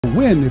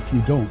win if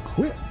you don't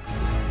quit.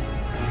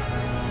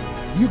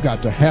 You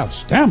got to have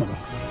stamina.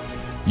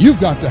 You've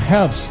got to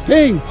have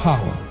staying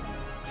power.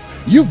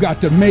 You've got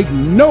to make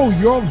no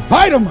your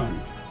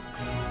vitamin.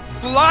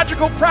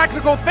 Logical,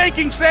 practical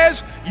thinking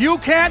says you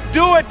can't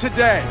do it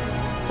today.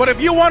 But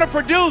if you want to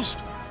produce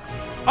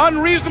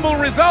unreasonable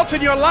results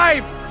in your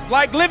life,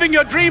 like living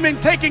your dream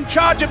and taking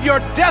charge of your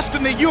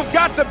destiny, you've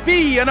got to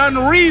be an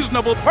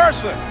unreasonable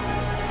person.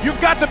 You've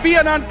got to be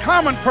an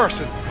uncommon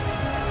person.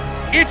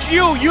 It's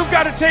you. You've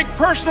got to take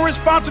personal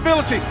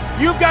responsibility.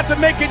 You've got to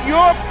make it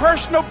your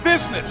personal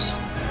business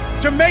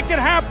to make it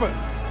happen.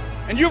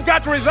 And you've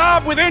got to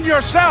resolve within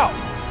yourself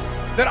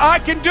that I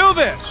can do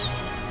this,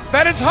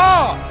 that it's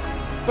hard.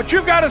 But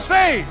you've got to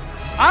say,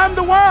 I'm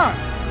the one.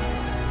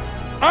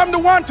 I'm the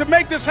one to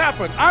make this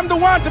happen. I'm the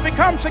one to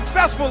become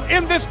successful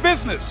in this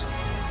business.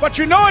 But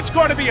you know it's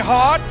going to be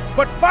hard,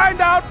 but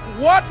find out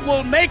what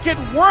will make it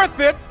worth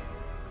it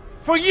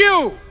for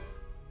you.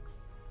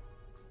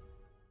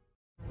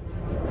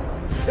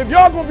 If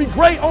y'all gonna be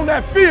great on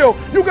that field,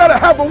 you gotta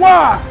have a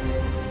why.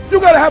 You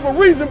gotta have a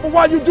reason for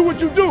why you do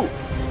what you do.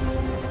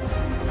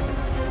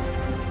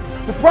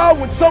 The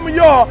problem with some of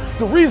y'all,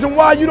 the reason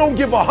why you don't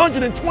give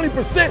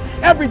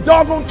 120% every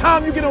doggone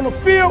time you get on the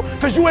field,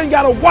 because you ain't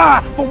got a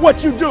why for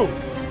what you do.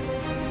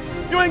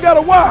 You ain't got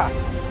a why.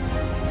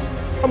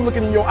 I'm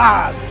looking in your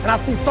eyes, and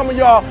I see some of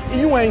y'all,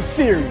 and you ain't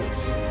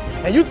serious.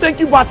 And you think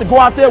you about to go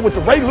out there with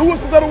the Ray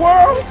Lewises of the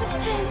world?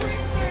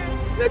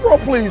 Negro,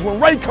 please, when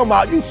Ray come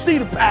out, you see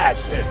the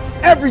passion.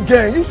 Every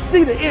game, you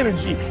see the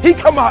energy. He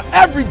come out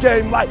every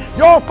game like,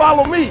 y'all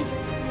follow me.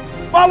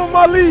 Follow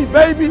my lead,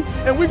 baby,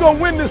 and we gonna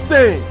win this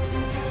thing.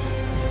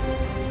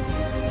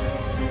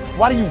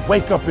 Why do you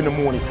wake up in the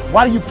morning?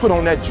 Why do you put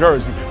on that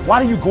jersey?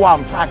 Why do you go out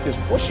and practice?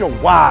 What's your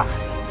why?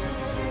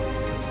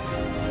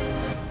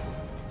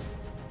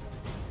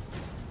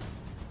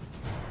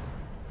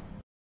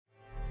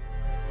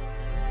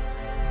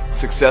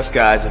 Success,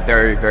 guys, is a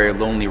very, very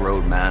lonely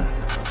road, man.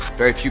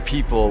 Very few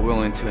people are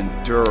willing to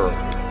endure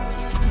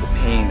the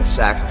pain, the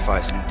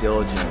sacrifice, and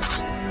diligence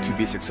to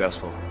be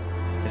successful.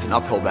 It's an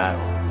uphill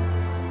battle.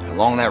 And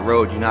along that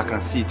road, you're not going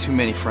to see too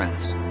many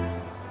friends.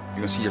 You're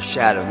going to see your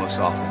shadow most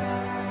often.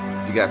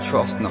 You got to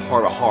trust in the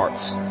heart of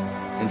hearts.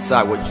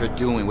 Inside what you're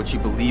doing, what you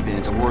believe in,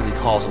 is a worthy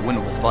cause, a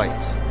winnable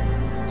fight.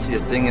 See, the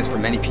thing is, for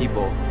many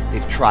people,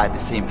 they've tried the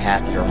same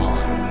path you're on,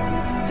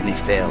 and they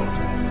failed.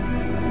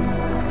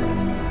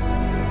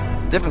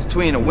 The difference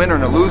between a winner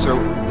and a loser,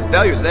 the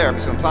failure's there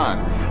every single time.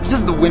 It's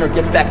just the winner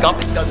gets back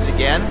up and does it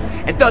again,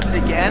 and does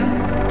it again,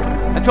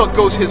 until it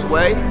goes his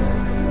way.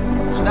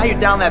 So now you're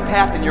down that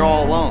path and you're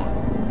all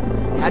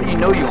alone. How do you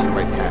know you're on the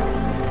right path?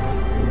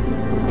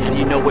 How do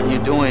you know what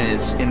you're doing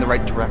is in the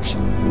right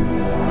direction?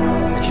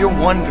 If you're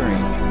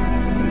wondering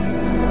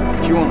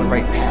if you're on the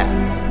right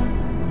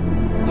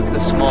path, look at the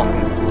small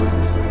things of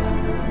life.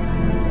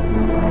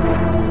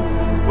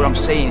 What I'm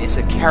saying is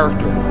the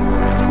character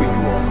of who you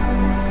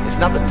are. It's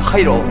not the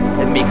title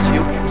that makes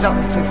you, it's not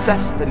the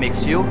success that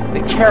makes you.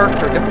 The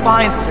character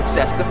defines the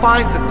success,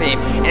 defines the fame,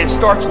 and it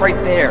starts right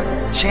there.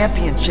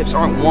 Championships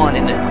aren't won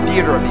in the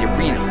theater or the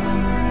arena.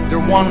 They're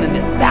won in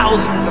the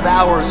thousands of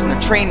hours in the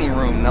training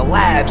room, in the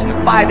labs, in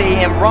the 5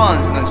 a.m.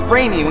 runs, and the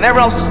training when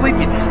everyone else is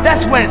sleeping.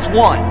 That's when it's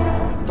won.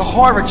 The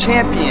heart of a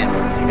champion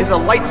is a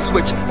light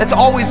switch that's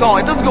always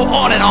on. It doesn't go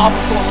on and off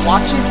when someone's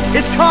watching.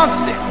 It's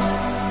constant.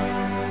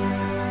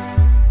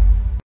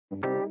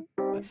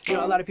 You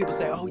know, a lot of people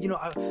say, oh, you know,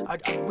 I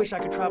wish I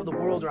could travel the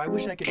world, or I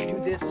wish I could do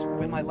this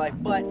with my life,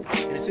 but, and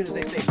as soon as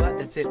they say but,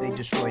 that's it, they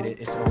destroyed it,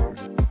 it's over.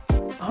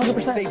 100%. If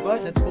you say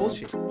but, that's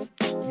bullshit.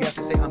 You have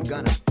to say, I'm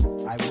gonna,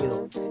 I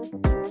will.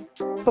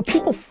 But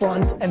people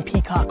front and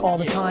peacock all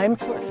the time.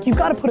 You've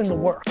got to put in the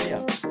work.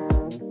 Yeah.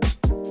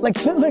 Like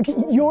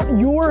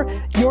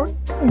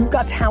you've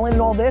got talent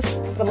and all this,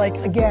 but like,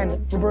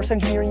 again, reverse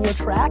engineering your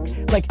track,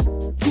 like,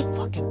 you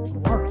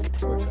fucking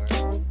worked.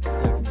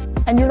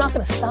 And you're not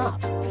gonna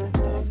stop.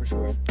 No, for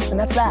sure. And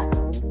that's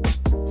that.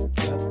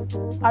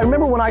 I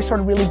remember when I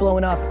started really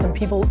blowing up and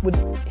people would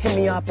hit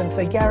me up and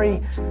say,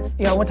 Gary,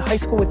 you know, I went to high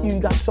school with you, you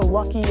got so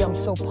lucky, I'm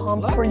so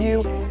pumped for you.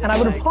 And I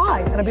would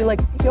reply and I'd be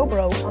like, yo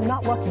bro, I'm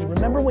not lucky.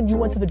 Remember when you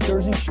went to the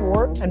Jersey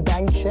Shore and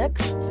banged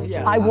chicks?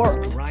 Yeah, I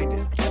worked. was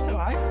grinding. That's how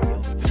I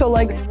feel. So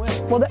like, Same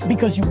way. well,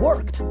 because you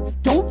worked.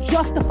 Don't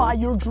justify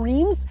your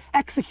dreams,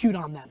 execute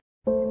on them.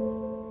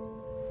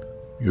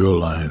 Your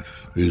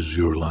life is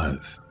your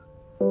life.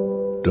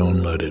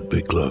 Don't let it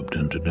be clubbed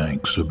into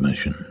dank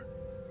submission.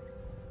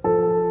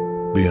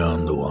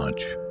 Beyond the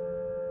watch,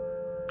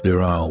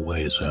 there are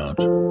ways out.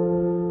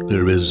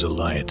 There is a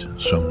light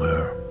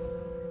somewhere.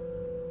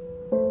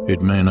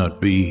 It may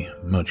not be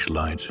much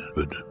light,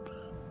 but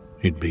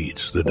it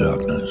beats the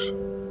darkness.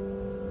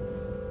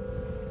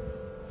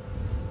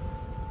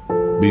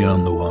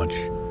 Beyond the watch,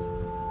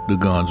 the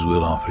gods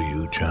will offer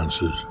you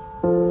chances.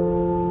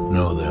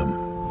 Know them.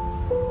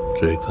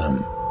 Take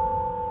them.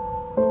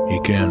 He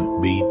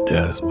can't beat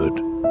death, but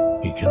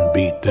he can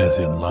beat death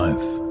in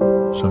life,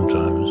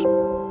 sometimes.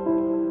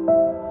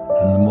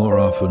 And the more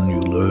often you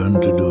learn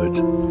to do it,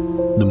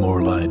 the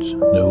more light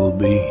there will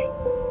be.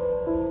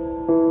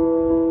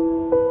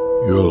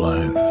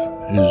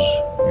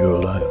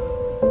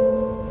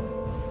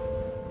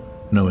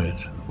 Know it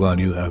while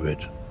you have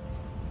it.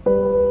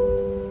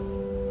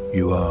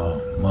 You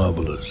are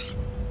marvelous.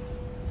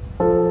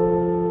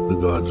 The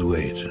gods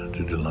wait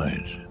to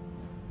delight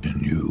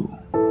in you.